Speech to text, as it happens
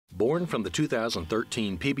Born from the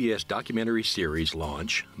 2013 PBS documentary series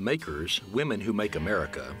launch, Makers, Women Who Make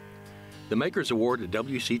America, the Makers Award at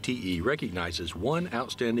WCTE recognizes one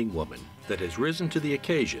outstanding woman that has risen to the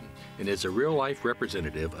occasion and is a real-life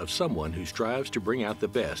representative of someone who strives to bring out the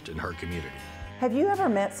best in her community. Have you ever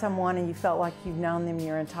met someone and you felt like you've known them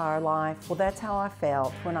your entire life? Well, that's how I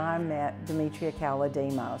felt when I met Demetria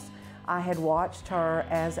Kalodimos. I had watched her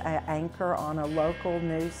as an anchor on a local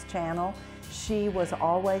news channel. She was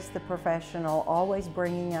always the professional, always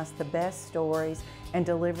bringing us the best stories and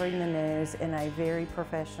delivering the news in a very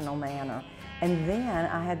professional manner. And then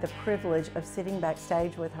I had the privilege of sitting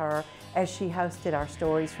backstage with her as she hosted our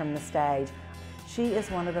Stories from the Stage. She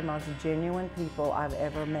is one of the most genuine people I've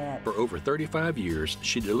ever met. For over 35 years,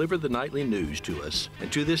 she delivered the nightly news to us,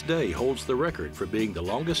 and to this day holds the record for being the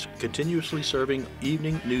longest continuously serving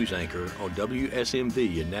evening news anchor on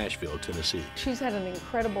WSMV in Nashville, Tennessee. She's had an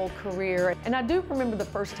incredible career, and I do remember the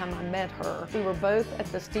first time I met her. We were both at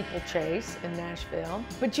the steeplechase in Nashville.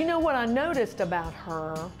 But you know what I noticed about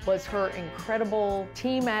her was her incredible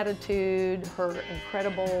team attitude, her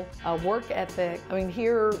incredible work ethic. I mean,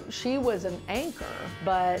 here she was an anchor,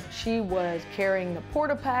 but she was carrying the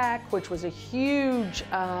porta-pack, which was a huge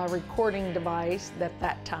recording device at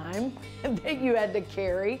that time that you had to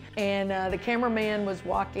carry, and the cameraman was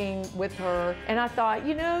walking with her, and I thought,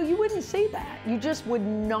 you know, you wouldn't see that. You just would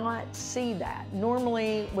not see that.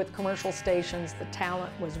 Normally with commercial stations, the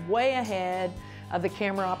talent was way ahead of the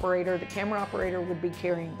camera operator. The camera operator would be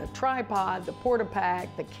carrying the tripod, the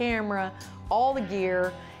porta-pack, the camera, all the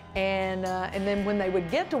gear, and then when they would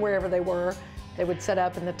get to wherever they were, they would set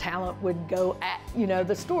up and the talent would go at, you know,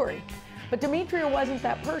 the story. But Demetria wasn't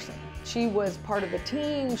that person. She was part of the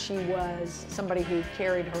team. She was somebody who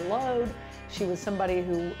carried her load. She was somebody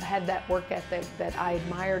who had that work ethic that I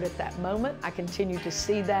admired at that moment. I continue to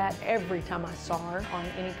see that every time I saw her on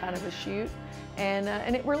any kind of a shoot.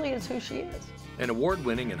 And it really is who she is. An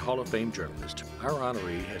award-winning and Hall of Fame journalist, our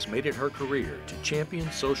honoree has made it her career to champion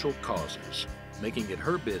social causes, making it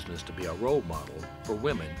her business to be a role model for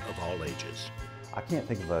women of all ages. I can't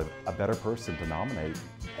think of a better person to nominate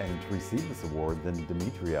and to receive this award than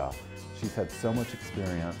Demetria. She's had so much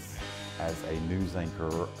experience as a news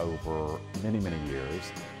anchor over many, many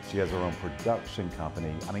years. She has her own production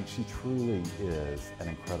company. I mean, she truly is an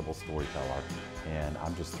incredible storyteller, and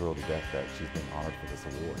I'm just thrilled to death that she's been honored for this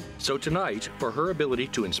award. So tonight, for her ability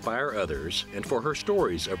to inspire others and for her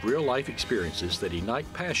stories of real-life experiences that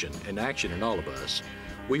ignite passion and action in all of us,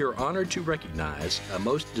 we are honored to recognize a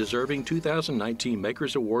most deserving 2019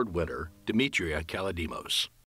 Makers Award winner, Demetria Kalodimos.